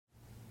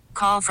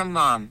call from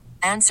mom.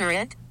 Answer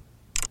it.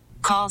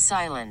 Call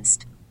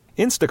silenced.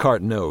 Instacart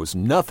knows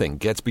nothing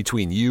gets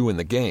between you and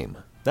the game.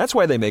 That's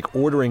why they make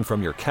ordering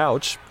from your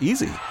couch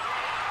easy.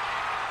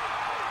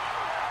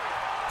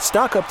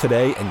 Stock up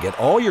today and get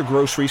all your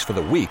groceries for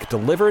the week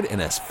delivered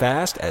in as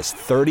fast as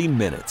 30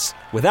 minutes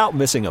without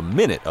missing a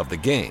minute of the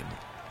game.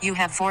 You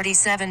have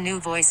 47 new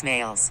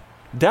voicemails.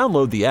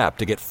 Download the app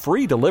to get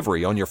free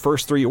delivery on your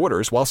first 3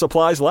 orders while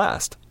supplies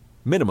last.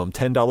 Minimum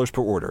 $10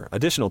 per order.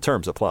 Additional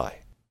terms apply.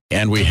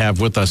 And we have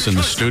with us in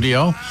the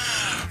studio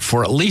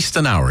for at least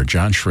an hour,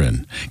 John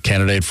Chrin,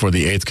 candidate for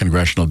the 8th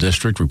Congressional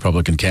District,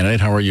 Republican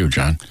candidate. How are you,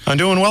 John? I'm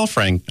doing well,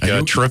 Frank.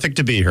 Terrific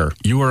to be here.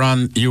 You were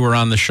on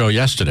the show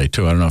yesterday,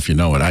 too. I don't know if you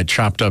know it. I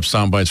chopped up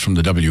sound bites from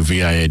the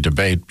WVIA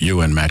debate,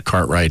 you and Matt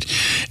Cartwright,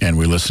 and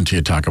we listened to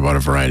you talk about a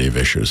variety of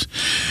issues.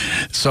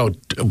 So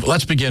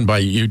let's begin by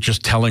you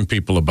just telling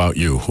people about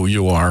you, who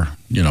you are,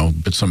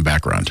 but some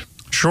background.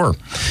 Sure.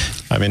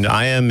 I mean,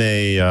 I am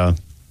a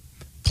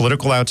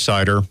political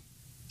outsider,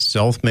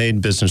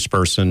 self-made business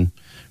person,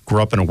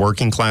 grew up in a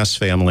working-class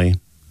family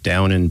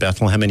down in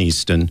Bethlehem and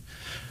Easton.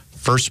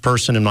 First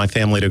person in my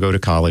family to go to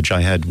college.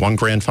 I had one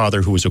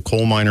grandfather who was a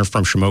coal miner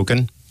from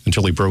Shamokin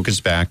until he broke his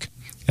back,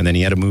 and then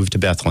he had to move to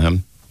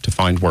Bethlehem to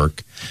find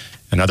work.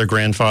 Another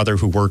grandfather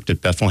who worked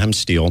at Bethlehem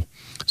Steel.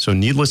 So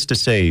needless to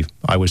say,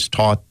 I was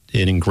taught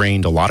and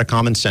ingrained a lot of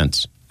common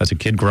sense as a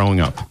kid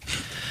growing up.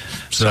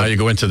 So now you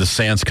go into the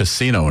Sands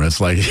Casino, and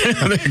it's like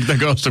the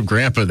ghost of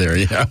Grandpa there,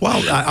 yeah.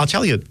 Well, I'll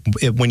tell you,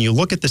 when you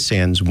look at the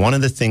Sands, one of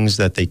the things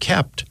that they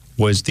kept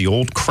was the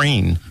old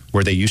crane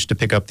where they used to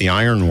pick up the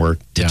iron ore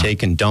to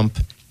take and dump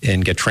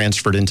and get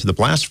transferred into the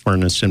blast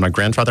furnace. And my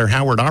grandfather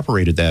Howard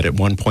operated that at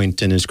one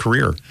point in his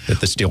career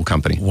at the steel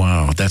company.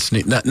 Wow, that's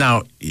neat.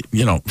 Now,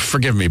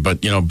 forgive me,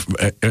 but,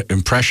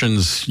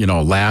 impressions,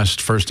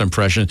 first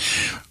impression.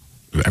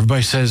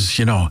 Everybody says,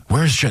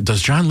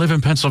 does John live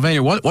in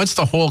Pennsylvania? What's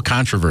the whole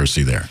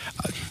controversy there?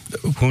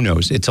 Who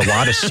knows? It's a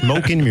lot of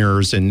smoke and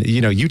mirrors. And,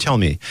 you tell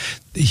me,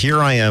 here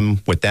I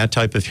am with that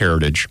type of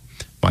heritage.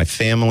 My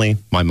family,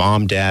 my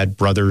mom, dad,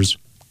 brothers,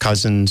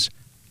 cousins,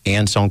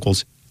 aunts,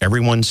 uncles,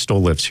 everyone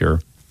still lives here.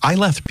 I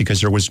left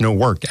because there was no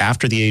work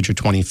after the age of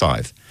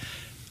 25.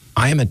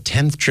 I am a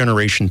 10th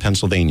generation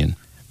Pennsylvanian.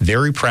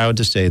 Very proud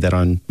to say that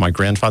on my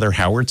grandfather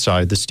Howard's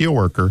side, the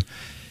steelworker,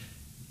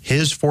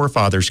 his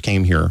forefathers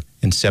came here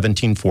in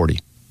 1740,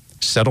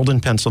 settled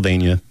in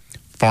Pennsylvania,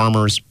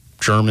 farmers,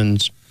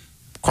 Germans,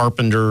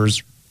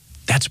 carpenters.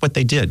 That's what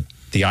they did.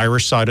 The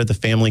Irish side of the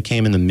family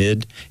came in the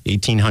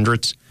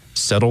mid-1800s,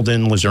 settled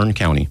in Luzerne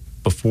County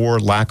before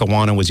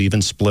Lackawanna was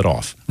even split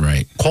off.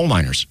 Right. Coal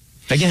miners.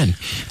 Again,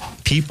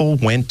 people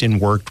went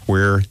and worked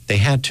where they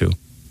had to.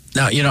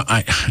 Now,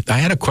 I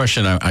had a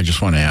question I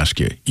just want to ask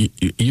you.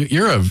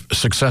 You're a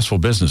successful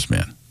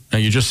businessman. Now,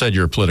 you just said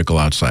you're a political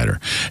outsider,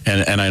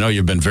 and I know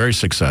you've been very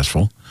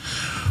successful.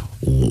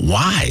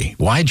 Why?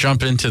 Why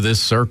jump into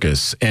this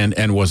circus?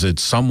 And was it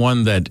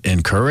someone that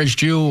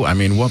encouraged you? I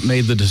mean, what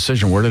made the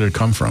decision? Where did it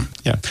come from?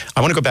 Yeah,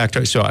 I want to go back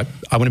to, so I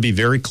want to be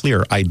very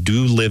clear. I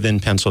do live in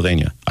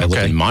Pennsylvania. I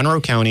live in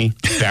Monroe County,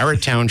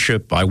 Barrett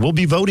Township. I will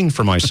be voting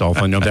for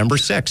myself on November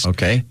 6th.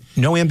 Okay.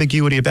 No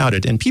ambiguity about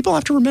it. And people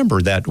have to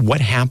remember that what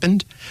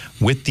happened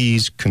with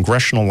these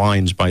congressional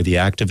lines by the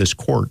activist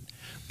court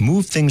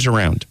moved things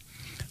around.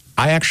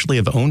 I actually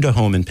have owned a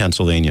home in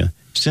Pennsylvania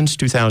since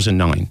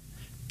 2009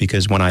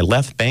 because when I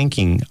left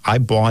banking, I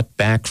bought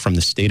back from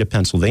the state of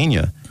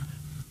Pennsylvania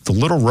the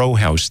little row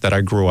house that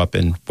I grew up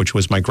in, which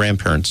was my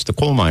grandparents, the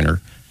coal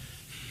miner.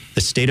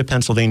 The state of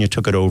Pennsylvania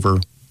took it over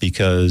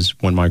because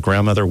when my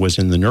grandmother was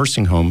in the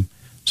nursing home,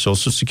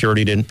 Social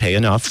Security didn't pay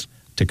enough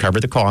to cover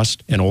the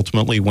cost. And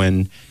ultimately,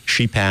 when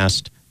she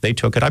passed, they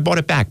took it. I bought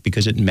it back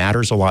because it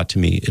matters a lot to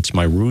me. It's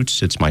my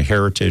roots. It's my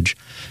heritage.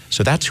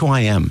 So that's who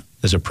I am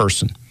as a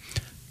person.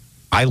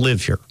 I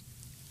live here.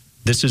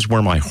 This is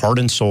where my heart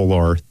and soul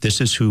are. This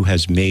is who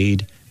has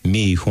made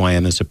me who I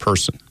am as a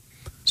person.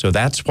 So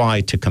that's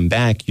why to come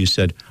back, you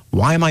said,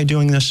 why am I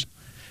doing this?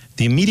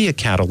 The immediate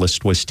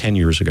catalyst was 10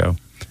 years ago.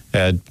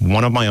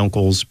 One of my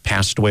uncles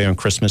passed away on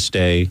Christmas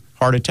Day,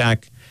 heart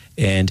attack,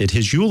 and at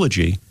his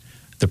eulogy,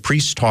 the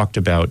priest talked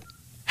about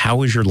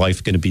how is your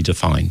life going to be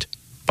defined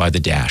by the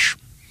dash?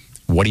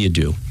 What do you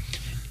do?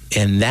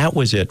 And that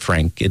was it,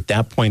 Frank. At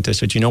that point, I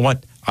said, you know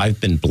what?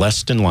 I've been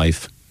blessed in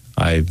life.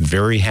 I have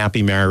very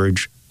happy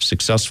marriage,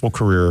 successful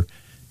career.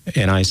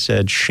 And I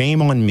said,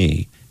 shame on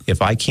me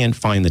if I can't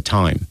find the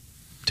time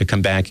to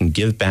come back and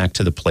give back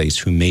to the place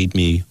who made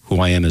me who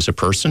I am as a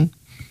person,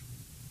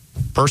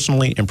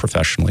 personally and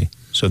professionally.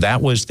 So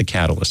that was the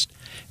catalyst.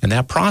 And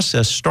that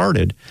process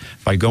started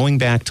by going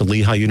back to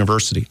Lehigh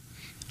University.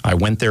 I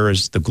went there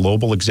as the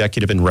global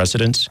executive in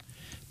residence,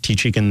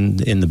 teaching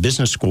in the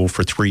business school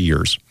for 3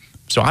 years.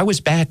 So I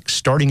was back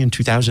starting in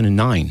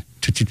 2009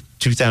 to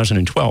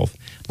 2012,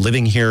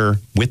 living here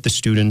with the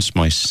students.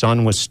 My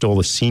son was still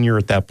a senior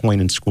at that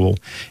point in school.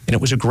 And it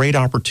was a great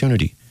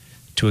opportunity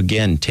to,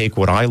 again, take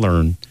what I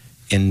learned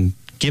and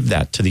give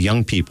that to the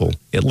young people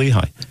at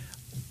Lehigh.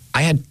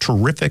 I had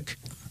terrific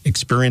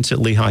experience at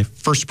Lehigh.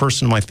 First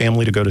person in my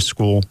family to go to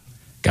school.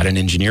 got an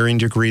engineering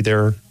degree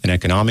there, an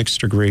economics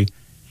degree.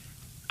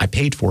 I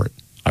paid for it.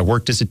 I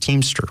worked as a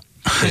Teamster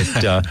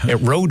at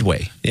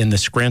Roadway in the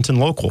Scranton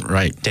local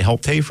to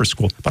help pay for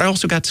school. But I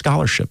also got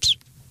scholarships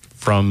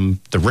from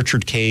the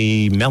Richard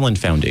K. Mellon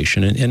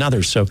Foundation and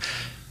others. So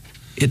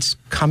it's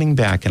coming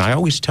back. And I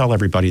always tell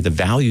everybody the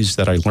values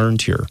that I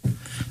learned here,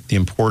 the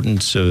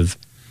importance of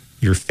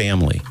your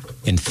family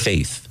and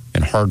faith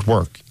and hard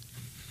work,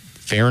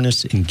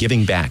 fairness and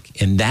giving back.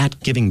 And that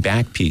giving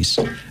back piece,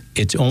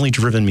 it's only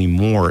driven me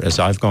more as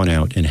I've gone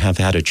out and have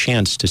had a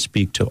chance to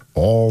speak to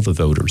all the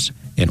voters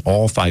in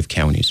all 5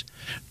 counties.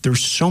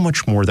 There's so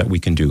much more that we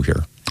can do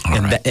here.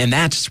 And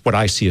that's what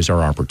I see as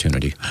our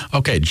opportunity.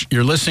 Okay,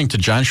 you're listening to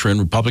John Chrin,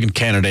 Republican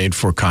candidate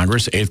for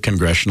Congress, 8th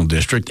Congressional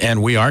District,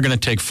 and we are going to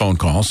take phone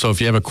calls. So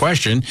if you have a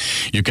question,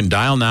 you can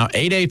dial now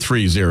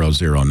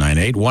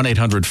 883-0098,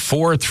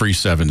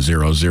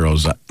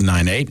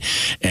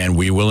 1-800-437-0098, and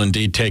we will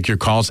indeed take your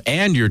calls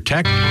and your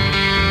text.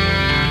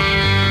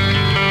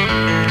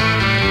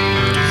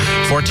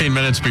 14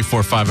 minutes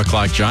before 5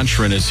 o'clock, John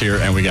Chrin is here,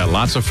 and we got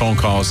lots of phone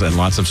calls and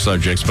lots of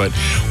subjects. But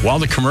while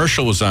the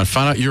commercial was on,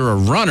 found out you're a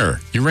runner.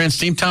 You ran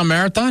Steamtown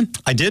Marathon?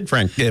 I did,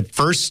 Frank. The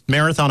first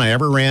marathon I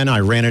ever ran,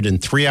 I ran it in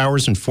 3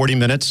 hours and 40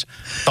 minutes.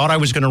 Thought I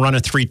was going to run a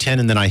 3:10,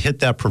 and then I hit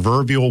that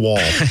proverbial wall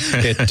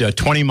at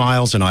 20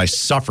 miles, and I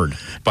suffered.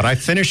 But I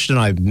finished, and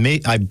I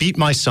beat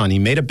my son. He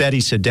made a bet.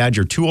 He said, "Dad,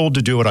 you're too old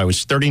to do it." I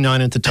was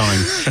 39 at the time.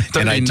 39.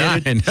 And I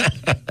did it.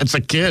 That's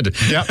a kid.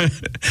 Yeah.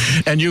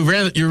 And you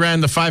ran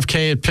the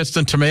 5K at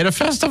Pittston Tomato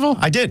Festival?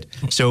 I did.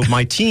 So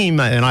my team,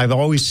 and I've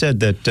always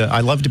said that I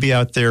love to be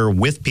out there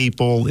with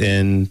people,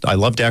 and I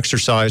love to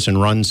exercise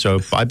and run. So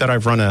I bet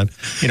I've run a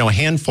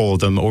handful of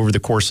them over the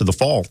course of the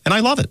fall, and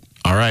I love it.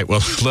 All right. Well,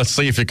 let's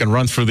see if you can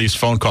run through these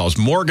phone calls.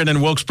 Morgan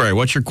in Wilkes-Barre,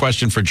 what's your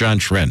question for John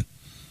Chrin?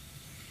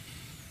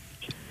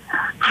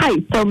 Hi,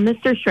 so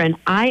Mr. Chrin,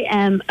 I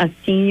am a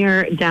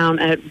senior down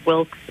at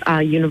Wilkes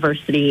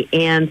University,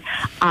 and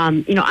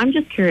I'm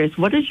just curious,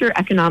 what is your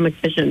economic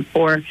vision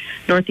for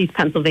Northeast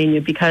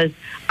Pennsylvania? Because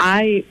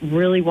I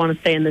really want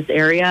to stay in this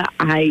area.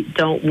 I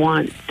don't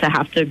want to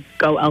have to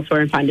go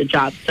elsewhere and find a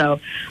job. So,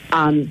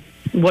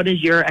 what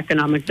is your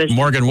economic vision?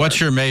 Morgan, what's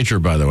your major,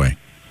 by the way?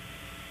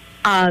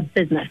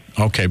 Business.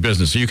 Okay,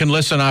 business. So you can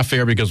listen off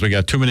air because we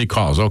got too many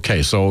calls.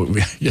 Okay, so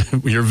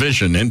your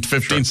vision in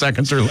 15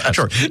 seconds or less.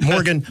 Sure.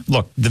 Morgan,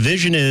 look, the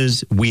vision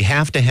is we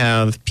have to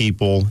have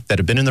people that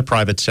have been in the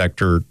private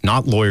sector,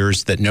 not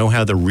lawyers, that know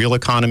how the real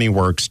economy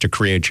works to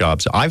create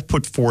jobs. I've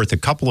put forth a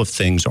couple of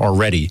things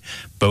already,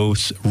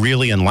 both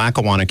really in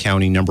Lackawanna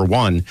County, number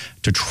one,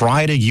 to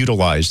try to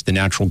utilize the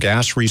natural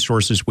gas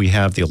resources we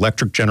have, the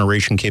electric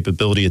generation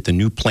capability at the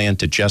new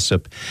plant at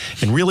Jessup,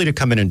 and really to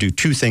come in and do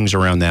 2 things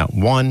around that.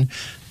 One,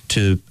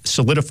 to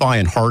solidify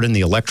and harden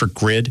the electric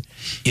grid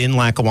in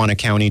Lackawanna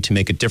County to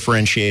make it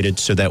differentiated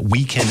so that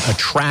we can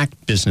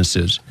attract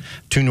businesses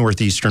to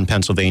northeastern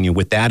Pennsylvania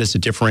with that as a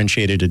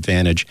differentiated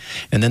advantage.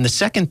 And then the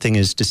second thing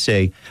is to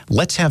say,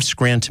 let's have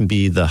Scranton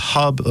be the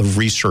hub of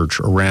research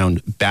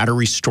around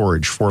battery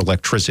storage for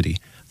electricity.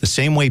 The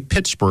same way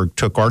Pittsburgh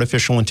took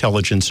artificial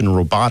intelligence and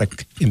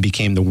robotic and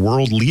became the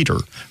world leader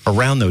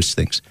around those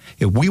things.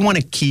 If we want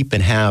to keep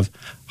and have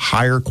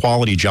higher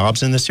quality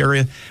jobs in this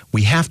area,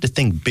 we have to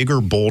think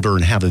bigger, bolder,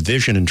 and have a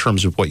vision in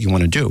terms of what you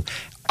want to do.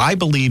 I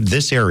believe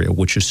this area,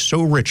 which is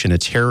so rich in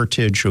its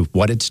heritage of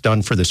what it's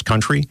done for this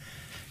country,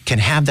 can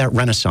have that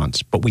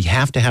renaissance. But we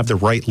have to have the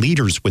right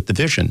leaders with the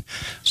vision.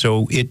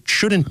 So it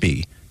shouldn't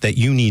be that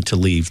you need to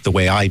leave the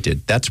way I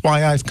did. That's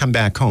why I've come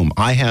back home.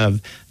 I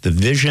have the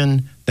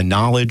vision, the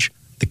knowledge,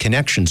 the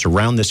connections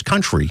around this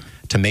country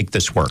to make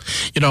this work.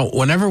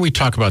 Whenever we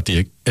talk about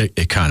the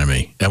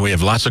economy, and we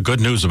have lots of good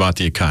news about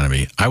the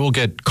economy, I will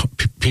get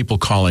people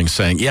calling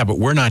saying, yeah, but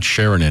we're not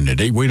sharing in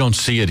it. We don't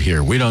see it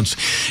here. Do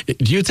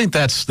you think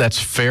that's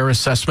fair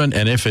assessment?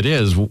 And if it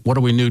is, what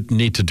do we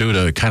need to do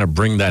to kind of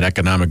bring that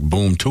economic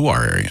boom to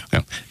our area?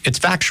 Yeah, it's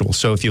factual.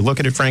 So if you look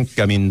at it, Frank,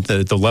 I mean,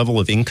 the level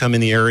of income in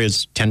the area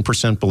is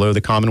 10% below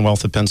the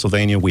Commonwealth of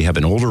Pennsylvania. We have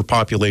an older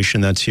population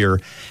that's here.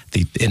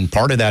 And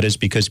part of that is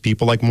because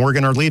people like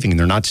Morgan are leaving and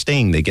they're not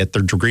staying. They get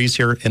their degrees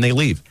here and they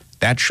leave.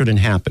 That shouldn't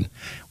happen.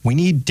 We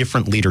need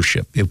different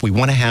leadership. If we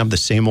want to have the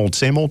same old,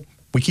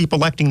 we keep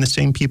electing the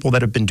same people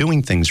that have been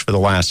doing things for the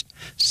last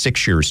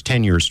 6 years,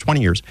 10 years,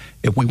 20 years.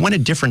 If we want a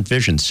different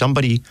vision,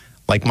 somebody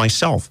like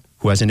myself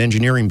who has an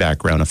engineering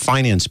background, a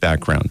finance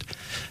background,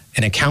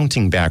 an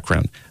accounting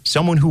background,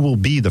 someone who will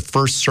be the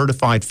first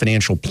certified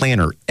financial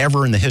planner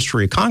ever in the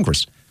history of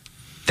Congress,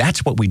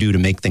 that's what we do to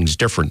make things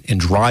different and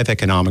drive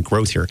economic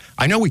growth here.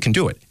 I know we can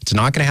do it. It's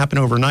not going to happen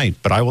overnight,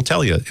 but I will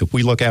tell you, if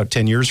we look out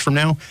 10 years from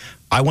now,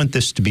 I want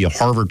this to be a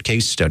Harvard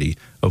case study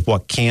of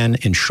what can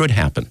and should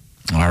happen.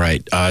 All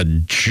right.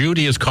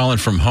 Judy is calling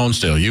from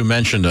Honesdale. You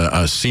mentioned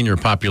a senior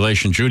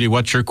population. Judy,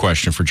 what's your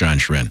question for John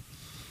Chrin?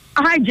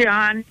 Hi,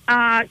 John.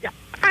 I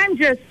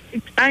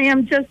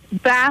am just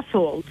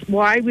baffled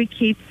why we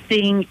keep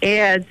seeing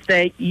ads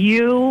that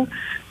you,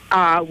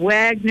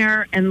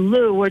 Wagner, and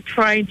Lou are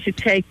trying to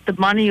take the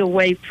money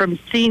away from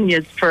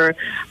seniors for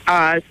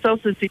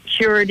Social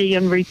Security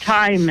and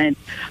retirement.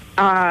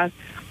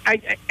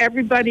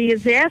 everybody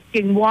is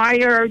asking,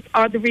 why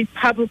are the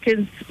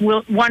Republicans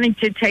wanting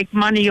to take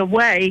money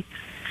away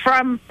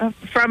from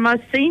us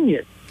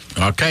seniors?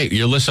 Okay,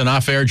 you listen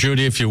off air,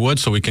 Judy, if you would,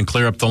 so we can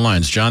clear up the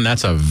lines. John,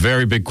 that's a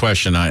very big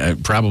question.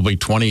 Probably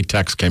 20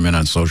 texts came in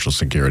on Social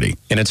Security.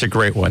 And it's a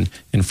great one.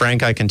 And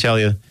Frank, I can tell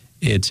you,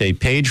 it's a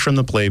page from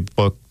the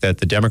playbook that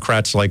the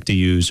Democrats like to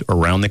use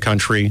around the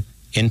country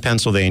in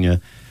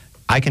Pennsylvania.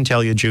 I can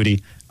tell you,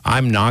 Judy,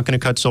 I'm not going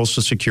to cut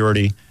Social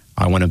Security.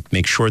 I want to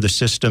make sure the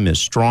system is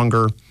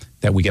stronger,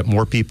 that we get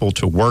more people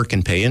to work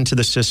and pay into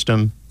the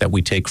system, that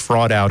we take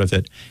fraud out of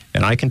it.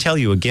 And I can tell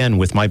you, again,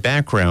 with my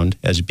background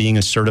as being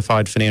a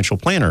certified financial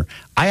planner,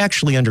 I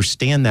actually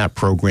understand that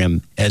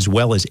program as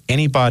well as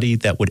anybody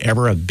that would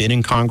ever have been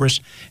in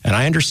Congress. And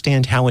I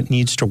understand how it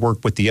needs to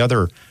work with the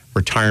other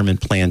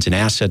retirement plans and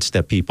assets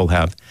that people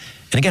have.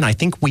 And again, I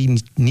think we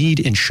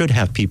need and should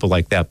have people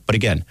like that. But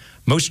again,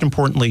 most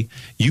importantly,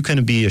 you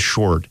can be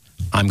assured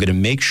I'm going to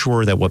make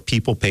sure that what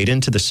people paid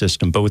into the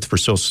system, both for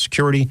Social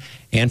Security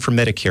and for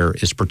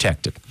Medicare, is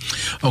protected.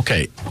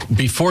 Okay.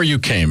 Before you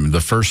came,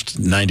 the first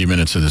 90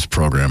 minutes of this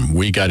program,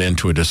 we got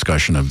into a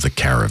discussion of the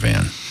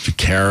caravan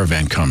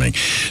coming.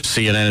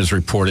 CNN is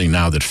reporting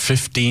now that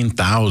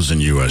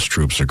 15,000 U.S.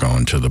 troops are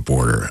going to the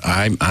border.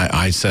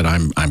 I said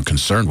I'm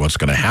concerned what's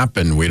going to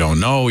happen. We don't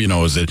know.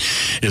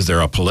 Is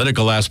there a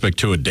political aspect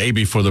to it day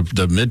before the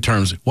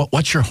midterms?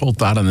 What's your whole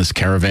thought on this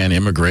caravan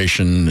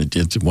immigration?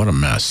 What a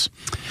mess.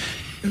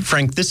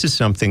 Frank, this is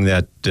something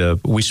that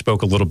we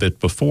spoke a little bit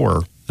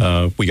before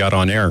we got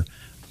on air.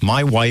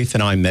 My wife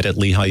and I met at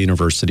Lehigh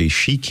University.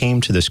 She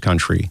came to this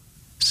country,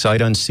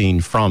 sight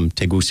unseen, from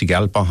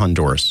Tegucigalpa,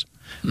 Honduras.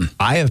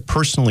 I have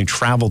personally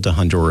traveled to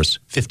Honduras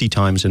 50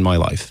 times in my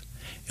life.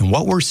 And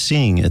what we're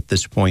seeing at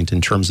this point in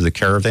terms of the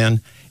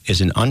caravan is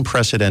an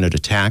unprecedented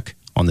attack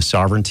on the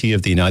sovereignty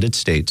of the United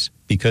States,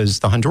 because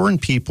the Honduran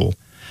people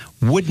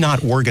would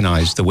not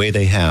organize the way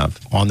they have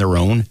on their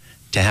own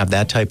to have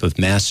that type of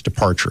mass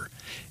departure.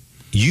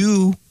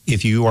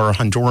 If you are a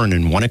Honduran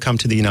and want to come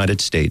to the United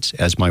States,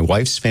 as my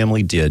wife's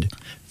family did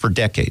for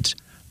decades,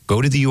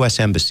 go to the U.S.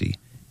 Embassy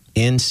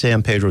in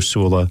San Pedro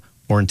Sula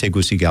or in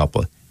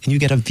Tegucigalpa, and you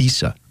get a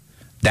visa.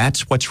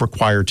 That's what's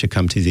required to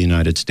come to the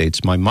United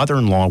States. My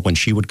mother-in-law, when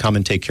she would come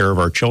and take care of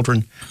our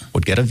children,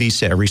 would get a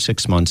visa every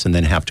 6 months and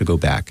then have to go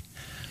back.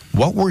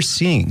 What we're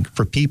seeing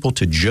for people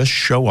to just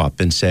show up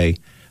and say,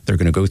 they're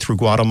going to go through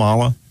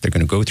Guatemala, they're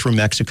going to go through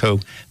Mexico,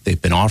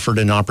 they've been offered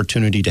an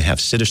opportunity to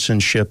have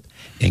citizenship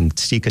and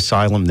seek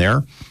asylum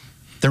there.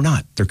 They're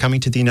not. They're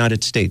coming to the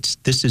United States.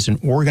 This is an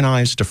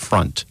organized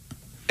affront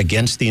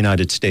against the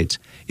United States.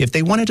 If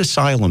they wanted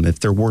asylum, if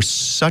there were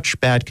such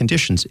bad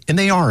conditions, and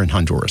they are in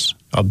Honduras,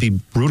 I'll be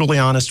brutally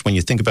honest, when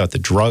you think about the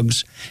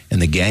drugs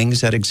and the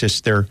gangs that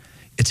exist there,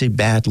 it's a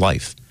bad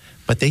life.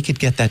 But they could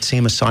get that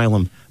same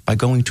asylum by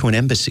going to an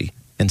embassy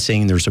and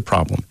saying there's a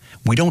problem.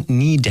 We don't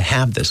need to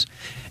have this.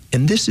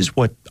 And this is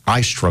what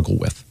I struggle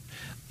with.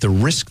 The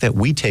risk that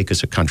we take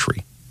as a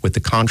country with the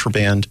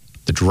contraband,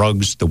 the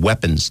drugs, the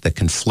weapons that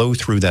can flow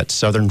through that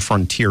southern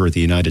frontier of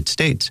the United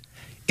States,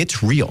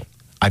 it's real.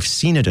 I've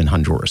seen it in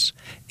Honduras.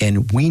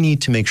 And we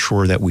need to make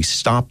sure that we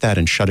stop that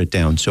and shut it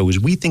down. So as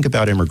we think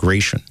about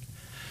immigration,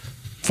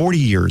 40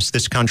 years,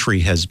 this country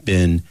has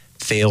been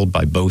failed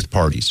by both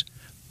parties.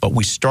 But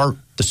we start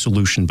the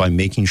solution by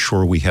making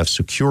sure we have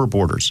secure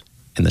borders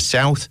in the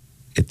South,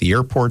 at the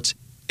airports,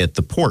 at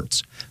the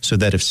ports, so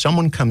that if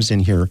someone comes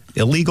in here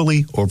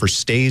illegally,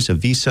 overstays a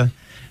visa,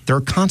 there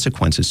are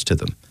consequences to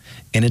them.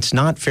 And it's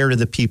not fair to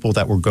the people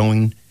that were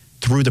going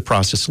through the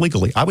process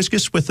legally. I was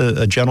just with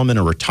a gentleman,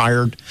 a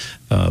retired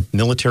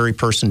military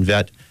person,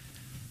 vet,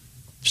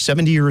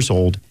 70 years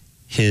old.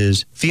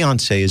 His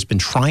fiancée has been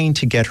trying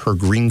to get her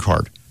green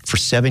card for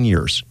 7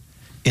 years.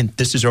 And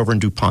this is over in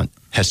DuPont,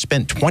 has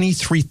spent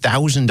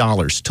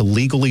 $23,000 to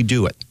legally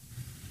do it.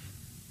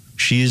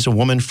 She is a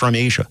woman from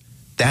Asia.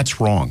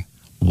 That's wrong.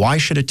 Why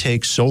should it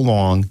take so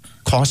long,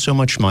 cost so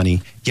much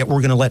money, yet we're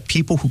going to let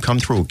people who come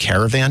through a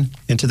caravan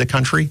into the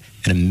country,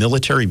 and a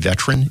military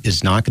veteran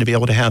is not going to be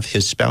able to have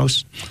his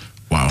spouse?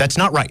 Wow. That's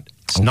not right.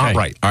 It's not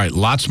right. All right,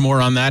 lots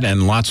more on that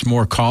and lots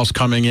more calls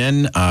coming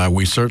in.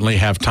 We certainly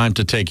have time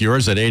to take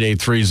yours at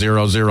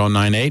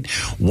 883-0098,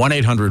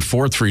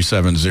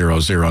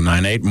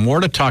 1-800-437-0098. More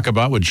to talk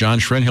about with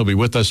John Chrin. He'll be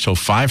with us till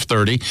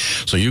 5:30.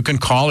 So you can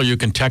call or you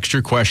can text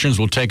your questions.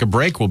 We'll take a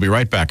break. We'll be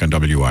right back on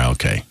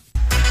WILK.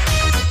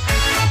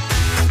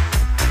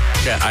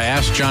 Okay, I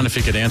asked John if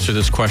he could answer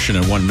this question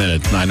in 1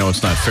 minute. And I know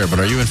it's not fair, but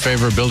are you in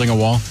favor of building a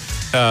wall?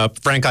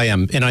 Frank, I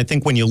am. And I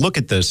think when you look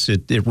at this,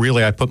 it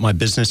really, I put my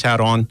business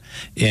hat on,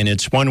 and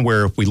it's one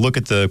where if we look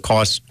at the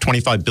cost,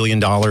 $25 billion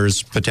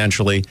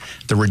potentially,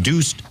 the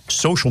reduced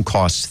social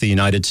costs to the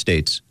United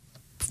States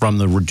from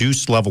the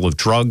reduced level of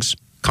drugs,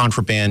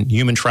 contraband,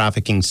 human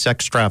trafficking,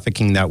 sex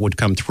trafficking that would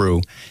come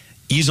through,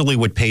 easily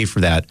would pay for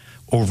that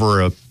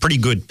over a pretty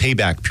good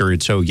payback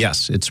period. So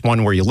yes, it's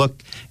one where you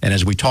look, and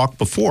as we talked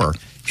before,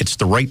 it's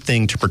the right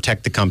thing to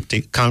protect the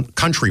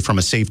country from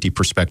a safety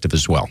perspective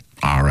as well.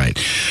 All right.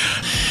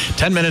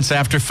 10 minutes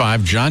after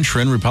 5, John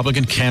Chrin,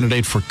 Republican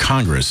candidate for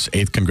Congress,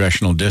 8th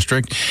Congressional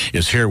District,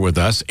 is here with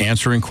us,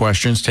 answering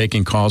questions,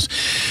 taking calls.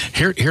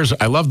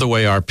 I love the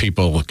way our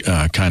people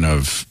kind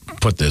of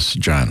put this,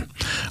 John.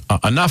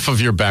 Enough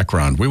of your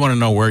background. We want to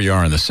know where you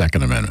are in the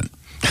Second Amendment.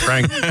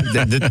 Frank,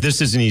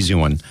 this is an easy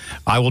one.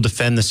 I will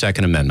defend the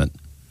Second Amendment.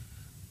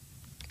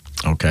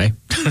 Okay.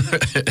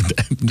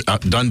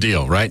 Done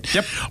deal, right?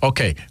 Yep.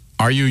 Okay.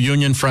 Are you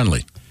union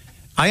friendly?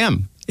 I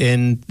am.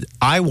 And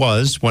I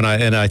was,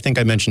 I think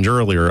I mentioned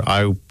earlier,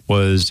 I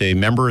was a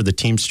member of the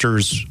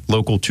Teamsters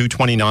Local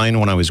 229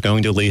 when I was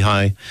going to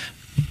Lehigh,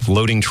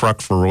 loading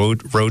truck for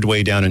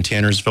roadway down in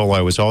Tannersville.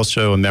 I was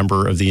also a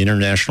member of the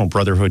International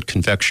Brotherhood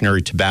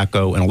Confectionery,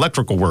 Tobacco, and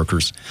Electrical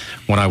Workers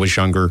when I was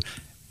younger,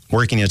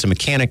 working as a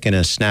mechanic in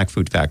a snack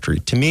food factory.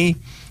 To me,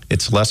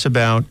 it's less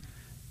about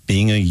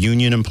being a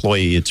union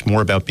employee. It's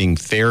more about being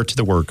fair to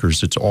the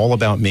workers. It's all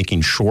about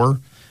making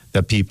sure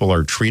that people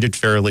are treated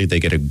fairly, they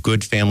get a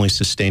good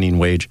family-sustaining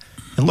wage.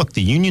 And look,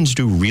 the unions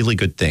do really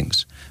good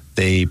things.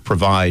 They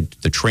provide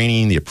the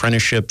training, the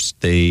apprenticeships.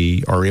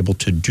 They are able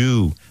to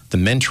do the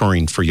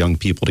mentoring for young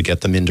people to get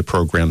them into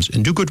programs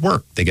and do good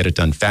work. They get it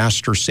done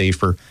faster,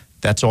 safer.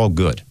 That's all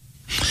good.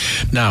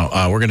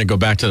 Now, we're going to go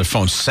back to the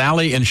phone.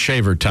 Sally in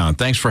Shavertown.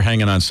 Thanks for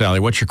hanging on,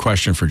 Sally. What's your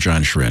question for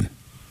John Chrin?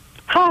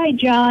 Hi,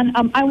 John.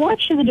 I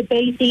watched the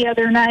debate the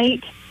other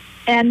night,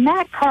 and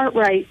Matt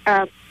Cartwright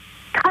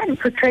kind of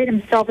portrayed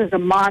himself as a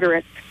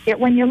moderate. Yet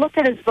when you look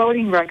at his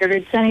voting record,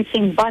 it's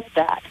anything but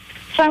that.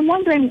 So I'm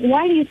wondering,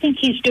 why do you think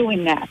he's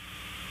doing that?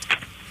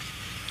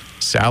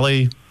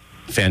 Sally,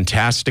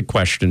 fantastic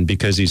question,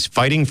 because he's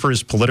fighting for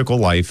his political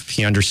life.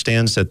 He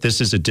understands that this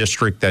is a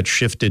district that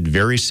shifted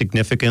very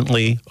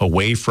significantly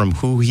away from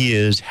who he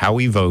is, how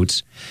he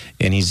votes,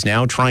 and he's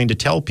now trying to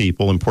tell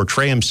people and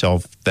portray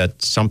himself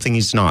that something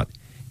he's not.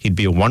 He'd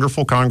be a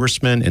wonderful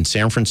congressman in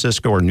San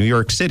Francisco or New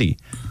York City,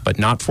 but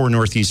not for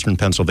northeastern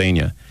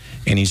Pennsylvania.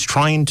 And he's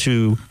trying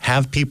to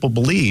have people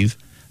believe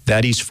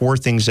that he's for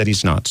things that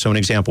he's not. So an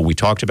example, we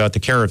talked about the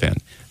caravan.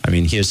 I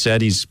mean, he has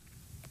said he's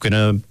going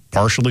to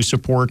partially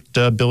support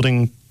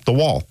building the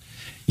wall.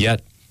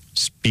 Yet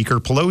Speaker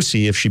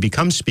Pelosi, if she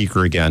becomes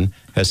Speaker again,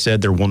 has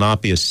said there will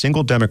not be a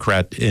single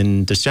Democrat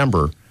in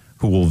December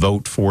who will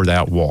vote for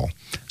that wall.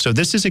 So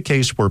this is a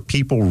case where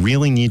people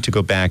really need to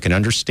go back and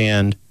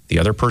understand the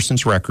other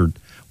person's record,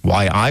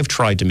 why I've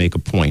tried to make a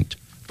point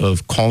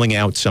of calling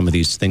out some of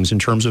these things in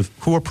terms of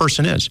who a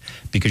person is.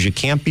 Because you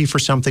can't be for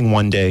something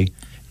one day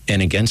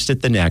and against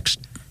it the next.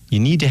 You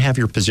need to have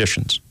your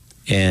positions.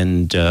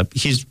 And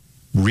he's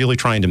really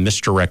trying to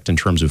misdirect in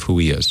terms of who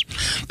he is.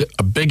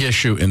 A big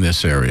issue in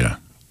this area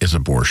is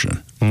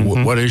abortion.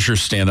 Mm-hmm. What is your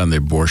stand on the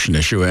abortion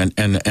issue?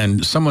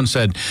 And someone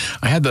said,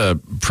 I had the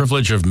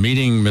privilege of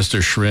meeting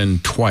Mr. Chrin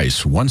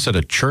twice, once at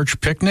a church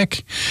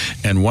picnic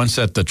and once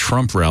at the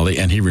Trump rally,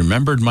 and he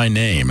remembered my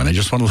name. And I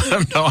just want to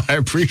let him know I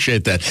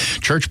appreciate that.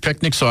 Church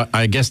picnic, so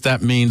I guess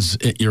that means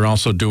you're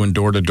also doing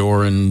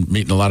door-to-door and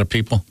meeting a lot of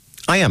people?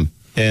 I am.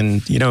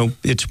 And, you know,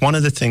 it's one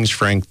of the things,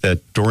 Frank,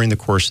 that during the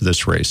course of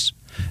this race,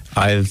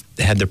 I've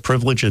had the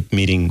privilege of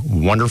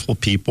meeting wonderful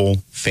people,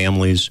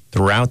 families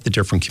throughout the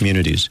different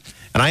communities.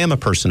 And I am a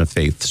person of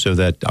faith, so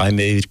that I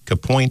make a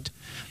point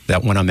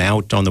that when I'm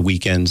out on the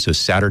weekends, a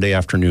Saturday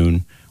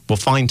afternoon, we'll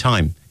find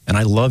time. And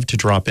I love to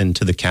drop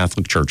into the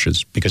Catholic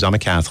churches because I'm a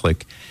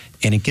Catholic.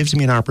 And it gives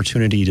me an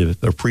opportunity to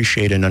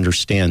appreciate and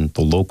understand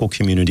the local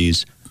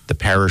communities, the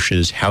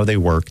parishes, how they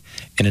work.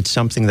 And it's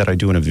something that I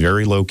do in a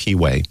very low-key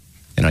way.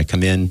 And I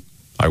come in,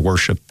 I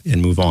worship,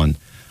 and move on.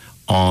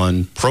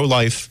 On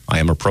pro-life, I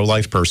am a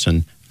pro-life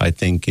person. I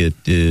think it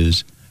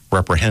is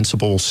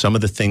reprehensible, some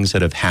of the things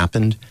that have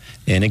happened.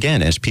 And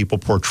again, as people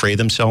portray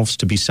themselves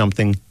to be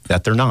something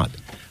that they're not.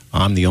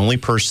 I'm the only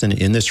person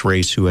in this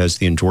race who has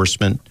the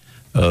endorsement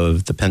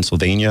of the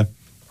Pennsylvania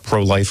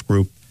pro-life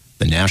group,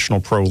 the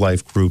national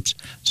pro-life groups.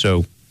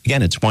 So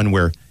again, it's one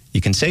where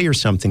you can say you're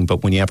something,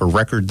 but when you have a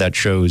record that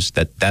shows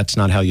that that's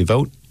not how you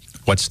vote,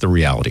 what's the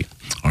reality?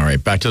 All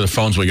right, back to the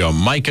phones we go.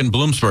 Mike in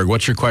Bloomsburg,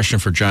 what's your question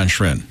for John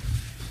Chrin?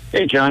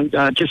 Hey, John,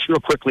 just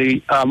real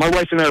quickly, my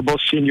wife and I are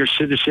both senior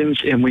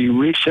citizens, and we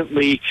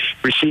recently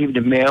received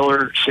a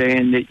mailer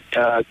saying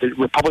that the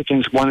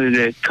Republicans wanted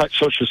to cut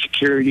Social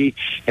Security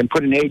and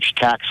put an age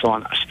tax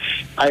on us.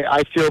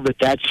 I feel that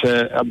that's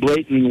a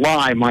blatant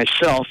lie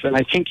myself, and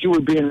I think you were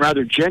being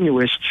rather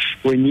generous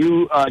when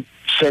you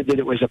said that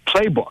it was a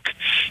playbook.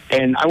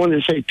 And I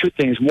wanted to say two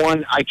things.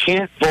 One, I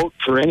can't vote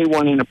for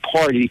anyone in a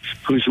party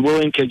who's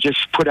willing to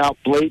just put out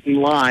blatant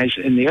lies.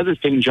 And the other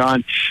thing,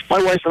 John,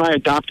 my wife and I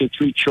adopted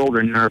 3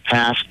 children in our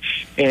past,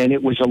 and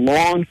it was a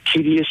long,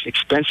 tedious,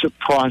 expensive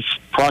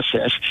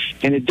process.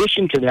 In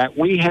addition to that,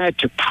 we had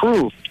to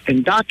prove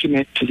and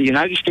document to the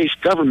United States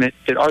government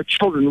that our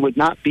children would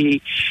not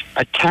be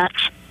a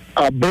tax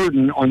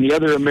burden on the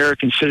other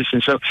American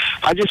citizens. So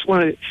I just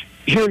want to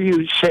hear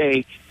you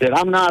say that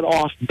I'm not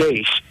off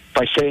base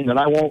by saying that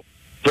I won't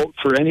vote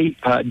for any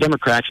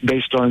Democrats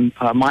based on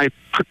my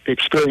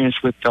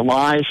experience with the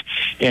lies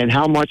and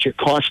how much it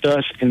cost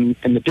us and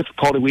the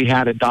difficulty we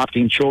had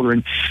adopting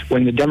children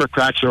when the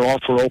Democrats are all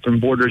for open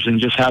borders and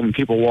just having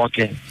people walk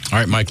in. All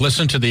right, Mike,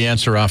 listen to the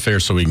answer off air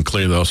so we can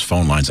clear those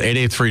phone lines.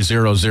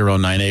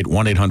 883-0098,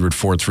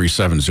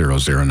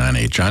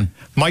 1-800-437-0098. John?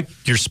 Mike,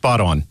 you're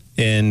spot on.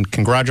 And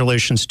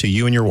congratulations to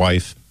you and your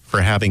wife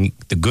for having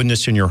the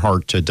goodness in your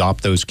heart to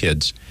adopt those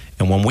kids.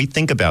 And when we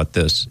think about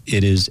this,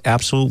 it is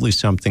absolutely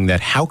something that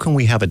how can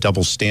we have a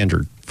double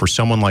standard for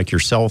someone like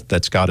yourself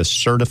that's got to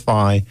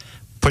certify,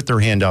 put their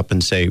hand up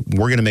and say,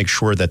 we're going to make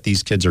sure that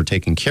these kids are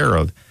taken care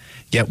of.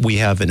 Yet we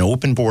have an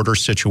open border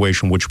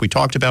situation, which we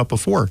talked about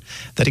before,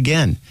 that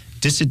again,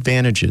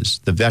 disadvantages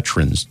the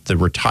veterans, the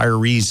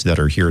retirees that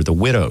are here, the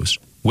widowers.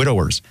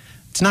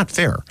 It's not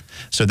fair.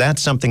 So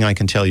that's something I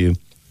can tell you,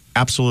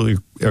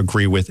 absolutely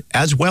agree with,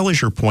 as well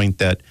as your point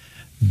that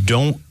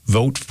don't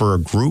vote for a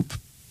group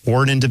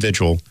or an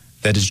individual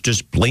that is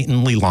just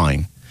blatantly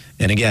lying.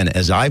 And again,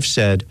 as I've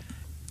said,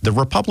 the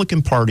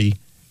Republican Party,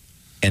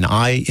 and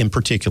I in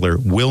particular,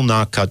 will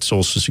not cut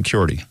Social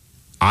Security.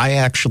 I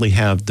actually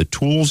have the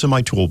tools in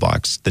my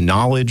toolbox, the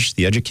knowledge,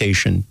 the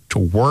education to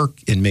work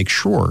and make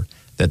sure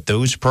that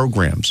those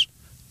programs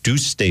do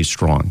stay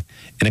strong.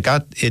 And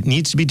it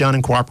needs to be done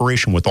in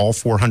cooperation with all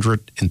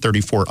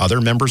 434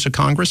 other members of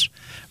Congress,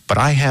 but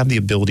I have the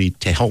ability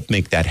to help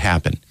make that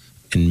happen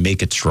and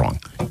make it strong.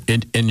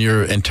 In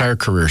your entire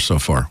career so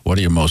far, what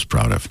are you most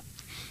proud of?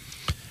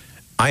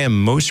 I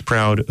am most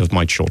proud of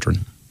my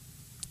children.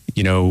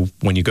 You know,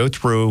 when you go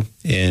through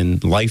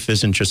and life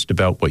isn't just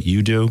about what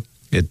you do,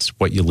 it's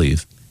what you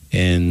leave.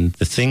 And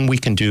the thing we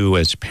can do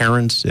as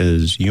parents,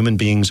 as human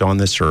beings on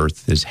this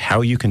earth, is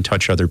how you can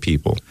touch other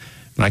people.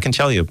 And I can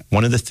tell you,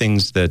 one of the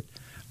things that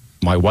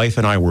my wife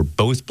and I were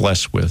both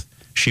blessed with,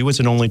 she was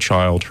an only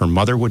child. Her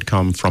mother would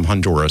come from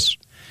Honduras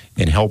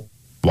and help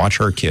watch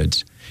our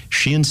kids.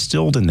 She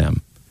instilled in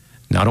them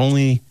not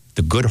only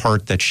the good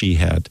heart that she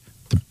had,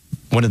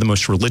 one of the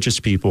most religious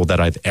people that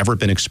I've ever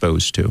been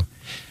exposed to.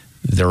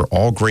 They're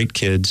all great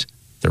kids.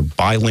 They're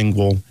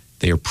bilingual.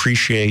 They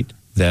appreciate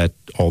that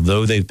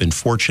although they've been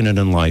fortunate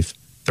in life,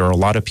 there are a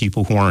lot of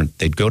people who aren't.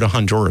 They'd go to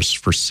Honduras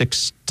for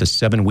 6 to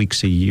 7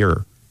 weeks a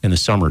year in the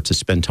summer to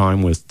spend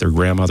time with their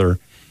grandmother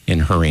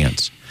and her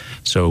aunts.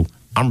 So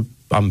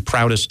I'm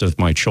proudest of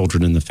my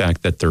children in the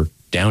fact that they're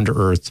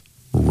down-to-earth,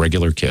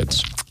 regular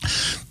kids.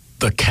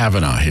 The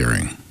Kavanaugh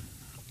hearing.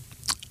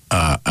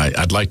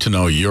 I'd like to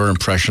know your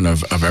impression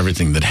of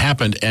everything that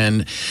happened.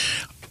 And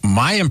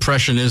my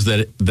impression is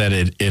that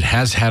it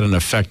has had an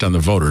effect on the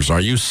voters.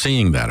 Are you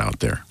seeing that out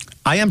there?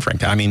 I am,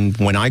 Frank. I mean,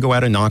 when I go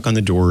out and knock on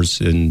the doors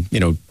and,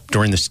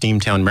 during the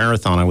Steamtown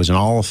Marathon, I was in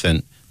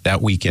Oliphant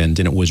that weekend,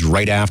 and it was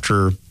right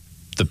after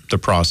the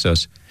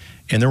process.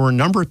 And there were a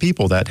number of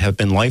people that have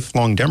been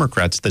lifelong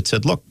Democrats that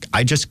said, look,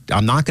 I'm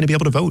not going to be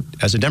able to vote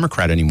as a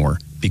Democrat anymore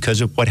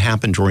because of what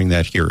happened during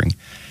that hearing.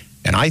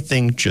 And I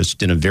think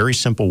just in a very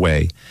simple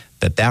way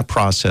that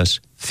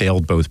process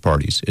failed both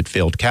parties. It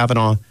failed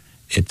Kavanaugh.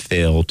 It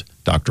failed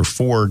Dr.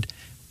 Ford.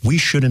 We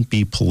shouldn't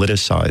be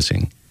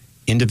politicizing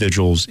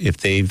individuals if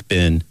they've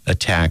been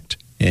attacked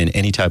in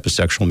any type of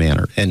sexual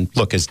manner. And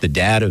look, as the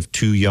dad of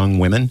 2 young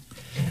women,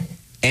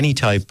 any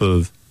type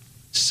of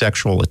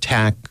sexual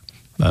attack,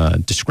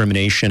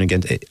 discrimination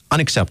against,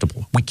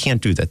 unacceptable. We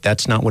can't do that.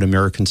 That's not what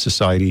American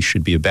society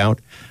should be about.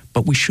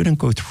 But we shouldn't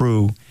go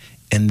through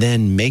and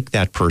then make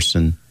that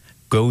person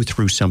go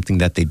through something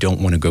that they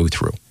don't want to go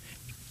through.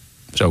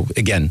 So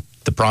again,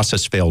 the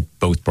process failed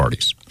both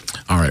parties.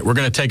 All right, we're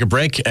going to take a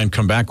break and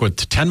come back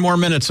with 10 more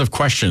minutes of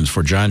questions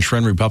for John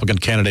Chrin, Republican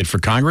candidate for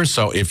Congress.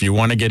 So if you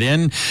want to get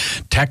in,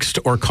 text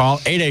or call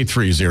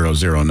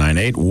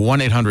 883-0098,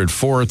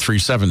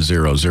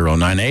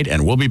 1-800-437-0098,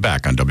 and we'll be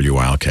back on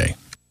WILK.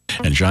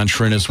 And John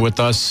Chrin is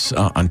with us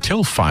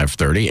until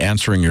 5:30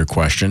 answering your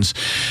questions.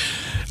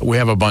 We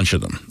have a bunch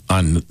of them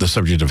on the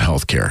subject of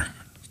health care.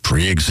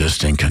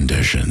 Pre-existing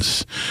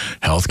conditions,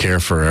 health care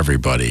for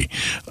everybody,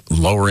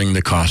 lowering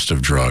the cost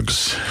of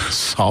drugs.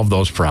 Solve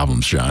those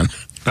problems, John.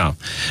 Oh,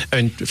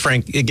 and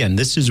Frank, again,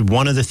 this is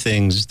one of the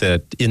things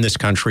that in this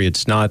country,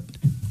 it's not,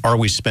 are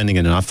we spending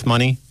enough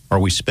money? Are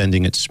we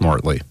spending it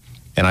smartly?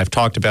 And I've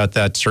talked about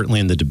that certainly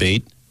in the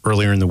debate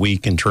earlier in the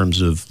week in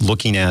terms of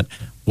looking at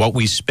what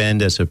we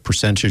spend as a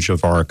percentage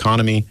of our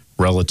economy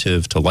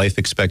relative to life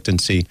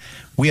expectancy.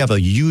 We have a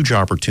huge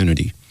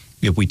opportunity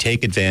if we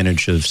take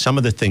advantage of some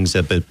of the things that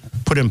have been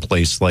put in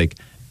place, like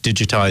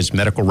digitized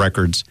medical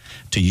records,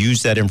 to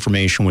use that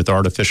information with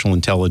artificial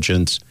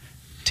intelligence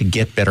to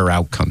get better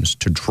outcomes,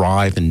 to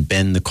drive and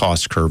bend the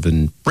cost curve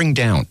and bring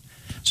down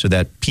so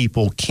that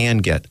people can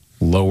get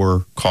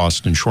lower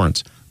cost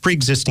insurance.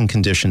 Pre-existing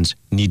conditions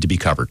need to be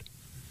covered.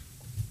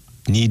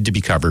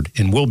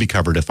 And will be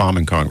covered if I'm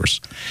in Congress.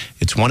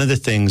 It's one of the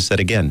things that,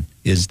 again,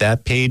 is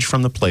that page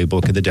from the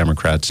playbook of the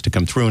Democrats to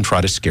come through and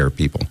try to scare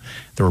people.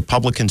 The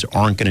Republicans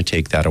aren't going to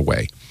take that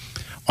away.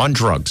 On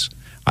drugs,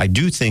 I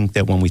do think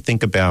that when we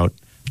think about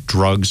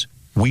drugs,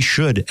 we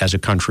should, as a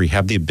country,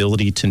 have the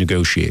ability to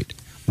negotiate.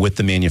 with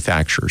the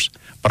manufacturers.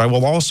 But I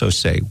will also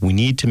say we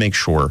need to make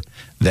sure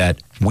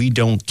that we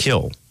don't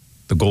kill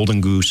the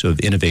golden goose of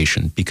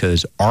innovation,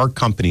 because our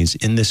companies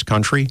in this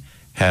country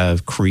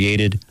have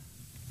created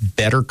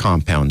better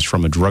compounds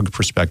from a drug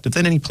perspective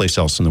than any place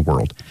else in the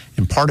world.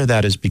 And part of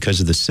that is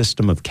because of the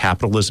system of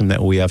capitalism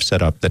that we have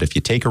set up, that if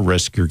you take a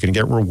risk, you're going to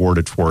get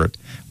rewarded for it.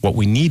 What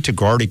we need to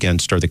guard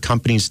against are the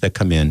companies that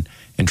come in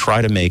and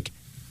try to make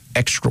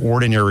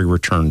extraordinary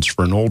returns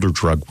for an older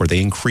drug where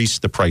they increase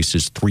the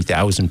prices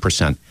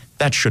 3,000%.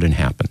 That shouldn't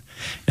happen.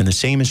 And the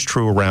same is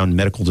true around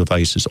medical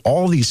devices.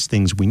 All these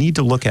things, we need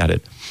to look at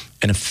it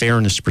in a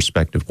fairness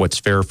perspective. What's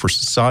fair for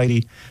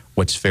society,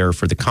 what's fair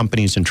for the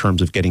companies in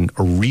terms of getting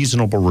a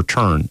reasonable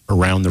return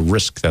around the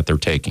risk that they're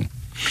taking.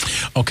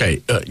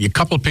 Okay, a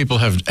couple of people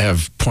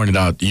have pointed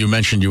out, you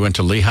mentioned you went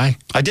to Lehigh?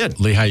 I did.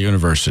 Lehigh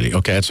University.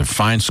 Okay, it's a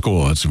fine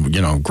school. It's,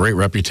 great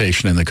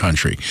reputation in the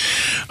country.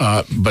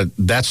 But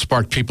that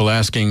sparked people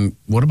asking,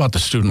 what about the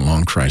student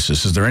loan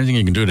crisis? Is there anything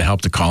you can do to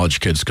help the college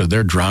kids? Because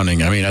they're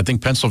drowning. I mean, I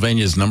think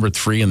Pennsylvania is number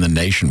 3 in the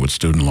nation with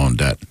student loan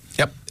debt.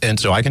 Yep. And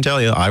so I can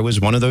tell you, I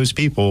was one of those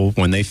people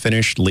when they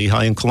finished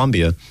Lehigh and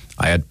Columbia.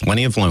 I had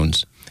plenty of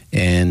loans.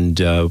 And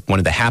one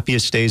of the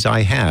happiest days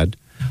I had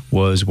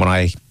was when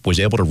I was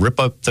able to rip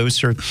up those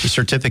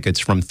certificates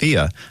from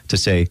THEA to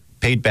say,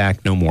 paid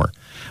back, no more.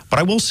 But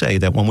I will say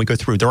that when we go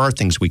through, there are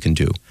things we can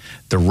do.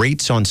 The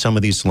rates on some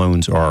of these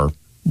loans are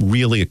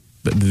really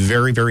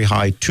very, very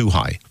high, too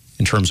high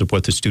in terms of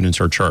what the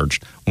students are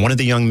charged. One of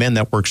the young men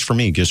that works for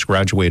me just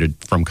graduated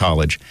from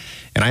college.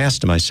 And I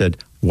asked him, I said,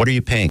 what are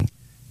you paying?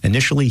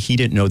 Initially, he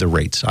didn't know the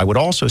rates. I would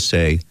also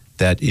say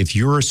that if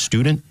you're a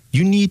student,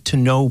 you need to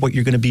know what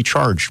you're going to be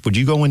charged. Would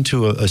you go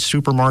into a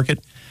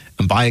supermarket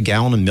and buy a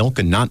gallon of milk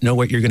and not know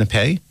what you're going to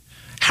pay?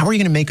 How are you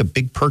going to make a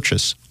big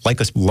purchase like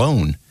a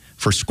loan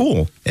for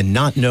school and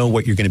not know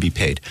what you're going to be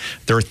paid?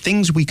 There are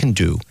things we can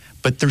do,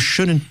 but there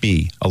shouldn't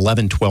be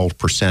 11,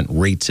 12%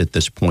 rates at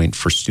this point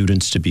for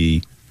students to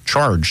be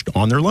charged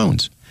on their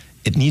loans.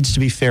 It needs to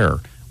be fair.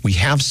 We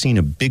have seen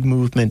a big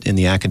movement in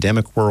the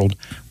academic world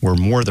where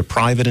more of the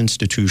private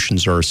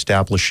institutions are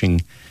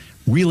establishing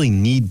really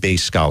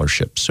need-based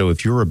scholarships. So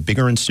if you're a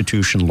bigger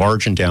institution,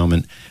 large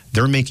endowment,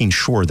 they're making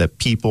sure that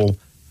people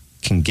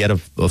can get a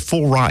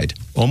full ride,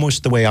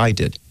 almost the way I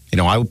did.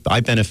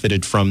 I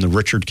benefited from the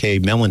Richard K.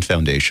 Mellon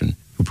Foundation,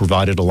 who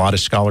provided a lot of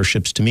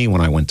scholarships to me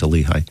when I went to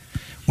Lehigh.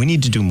 We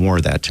need to do more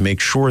of that to make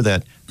sure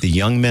that the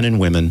young men and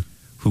women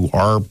who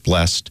are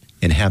blessed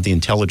and have the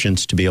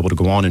intelligence to be able to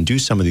go on and do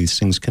some of these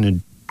things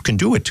can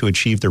do it to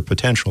achieve their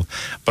potential.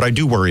 But I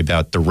do worry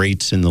about the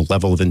rates and the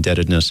level of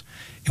indebtedness.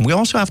 And we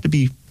also have to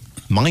be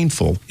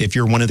mindful, if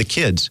you're one of the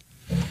kids,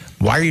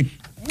 why are you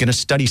going to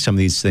study some of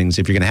these things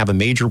if you're going to have a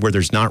major where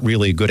there's not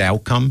really a good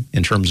outcome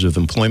in terms of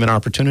employment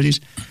opportunities?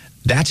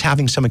 That's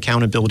having some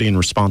accountability and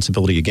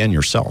responsibility, again,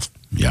 yourself.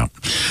 Yeah.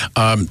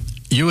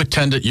 You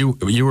attended,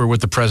 you were with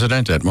the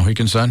president at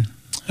Mohegan Sun?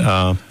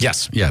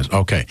 Yes. Yes,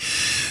 okay.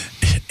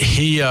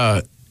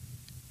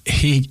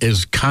 He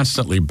is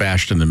constantly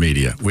bashed in the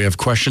media. We have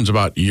questions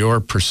about your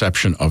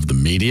perception of the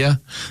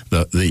media,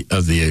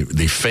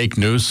 the fake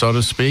news, so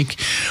to speak.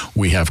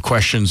 We have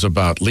questions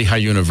about Lehigh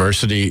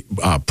University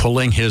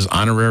pulling his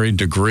honorary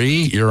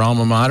degree, your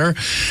alma mater,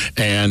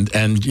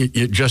 and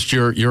just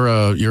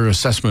your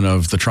assessment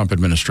of the Trump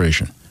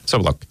administration. So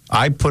look,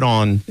 I put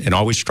on and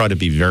always try to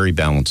be very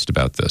balanced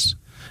about this.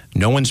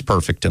 No one's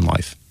perfect in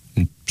life.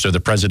 So the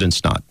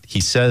president's not. He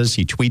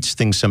tweets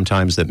things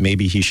sometimes that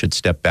maybe he should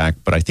step back,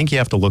 but I think you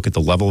have to look at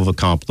the level of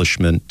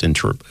accomplishment and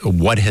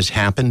what has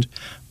happened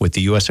with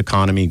the U.S.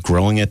 economy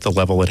growing at the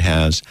level it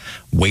has,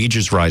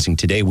 wages rising.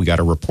 Today we got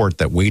a report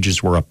that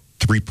wages were up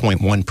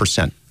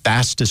 3.1%,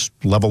 fastest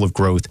level of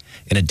growth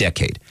in a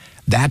decade.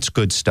 That's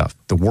good stuff.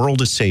 The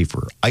world is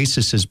safer.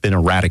 ISIS has been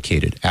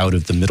eradicated out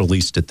of the Middle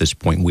East at this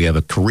point. We have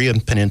a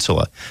Korean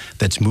peninsula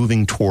that's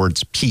moving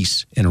towards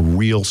peace in a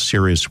real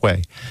serious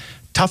way.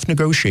 Tough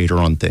negotiator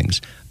on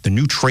things. The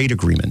new trade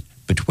agreement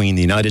between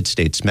the United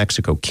States,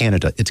 Mexico,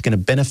 Canada, it's going to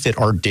benefit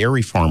our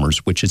dairy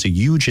farmers, which is a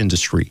huge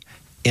industry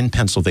in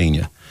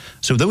Pennsylvania.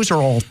 So those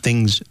are all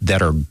things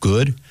that are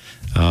good.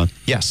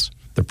 Yes,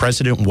 the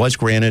president was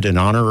granted an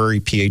honorary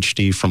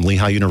PhD from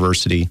Lehigh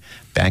University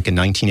back in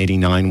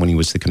 1989 when he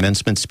was the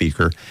commencement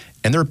speaker.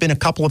 And there have been a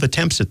couple of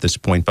attempts at this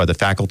point by the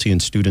faculty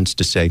and students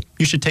to say,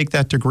 you should take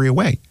that degree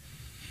away.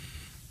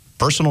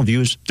 Personal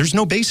views, there's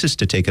no basis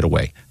to take it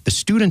away. The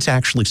students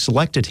actually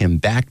selected him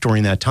back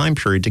during that time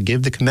period to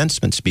give the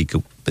commencement speech.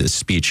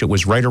 It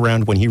was right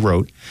around when he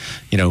wrote,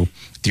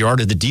 The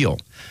Art of the Deal.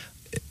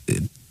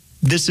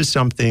 This is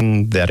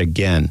something that,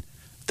 again,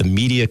 the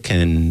media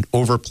can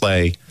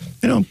overplay.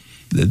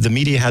 The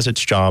media has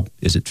its job.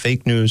 Is it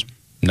fake news?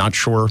 Not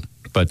sure.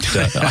 But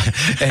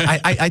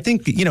I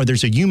think,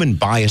 there's a human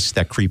bias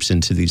that creeps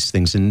into these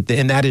things. And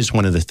that is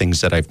one of the things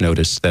that I've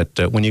noticed,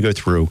 that when you go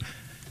through,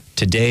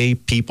 today,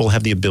 people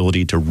have the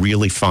ability to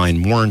really find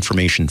more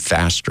information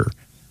faster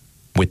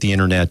with the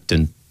internet.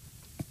 And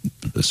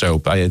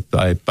so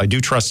I do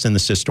trust in the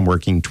system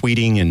working.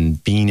 Tweeting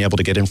and being able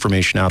to get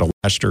information out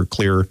faster,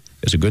 clearer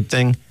is a good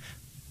thing.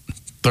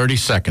 30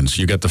 seconds.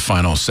 You get the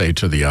final say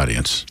to the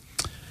audience.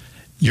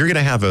 You're going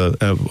to have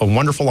a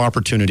wonderful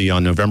opportunity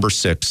on November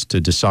 6th to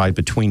decide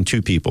between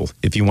two people.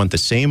 If you want the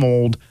same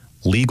old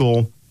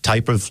legal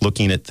type of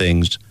looking at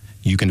things,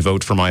 you can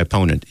vote for my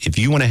opponent. If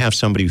you want to have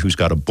somebody who's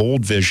got a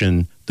bold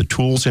vision, the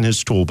tools in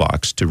his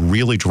toolbox to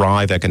really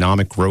drive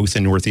economic growth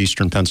in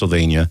northeastern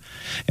Pennsylvania,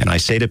 and I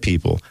say to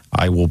people,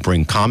 I will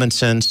bring common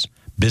sense,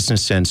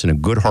 business sense, and a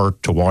good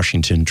heart to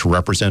Washington to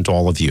represent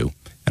all of you.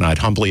 And I'd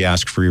humbly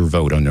ask for your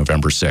vote on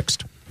November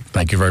 6th.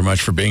 Thank you very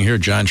much for being here.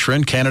 John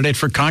Chrin, candidate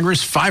for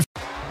Congress.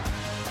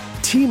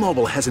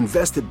 T-Mobile has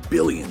invested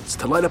billions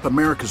to light up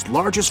America's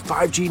largest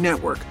 5G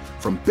network,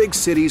 from big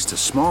cities to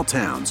small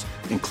towns,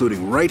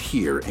 including right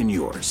here in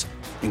yours.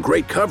 And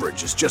great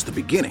coverage is just the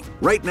beginning.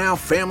 Right now,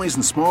 families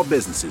and small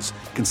businesses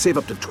can save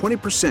up to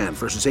 20%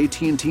 versus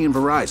AT&T and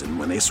Verizon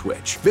when they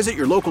switch. Visit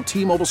your local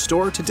T-Mobile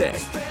store today.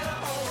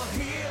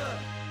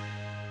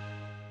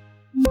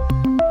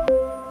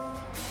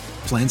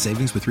 Plan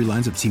savings with 3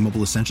 lines of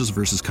T-Mobile Essentials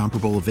versus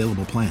comparable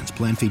available plans.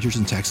 Plan features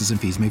and taxes and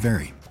fees may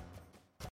vary.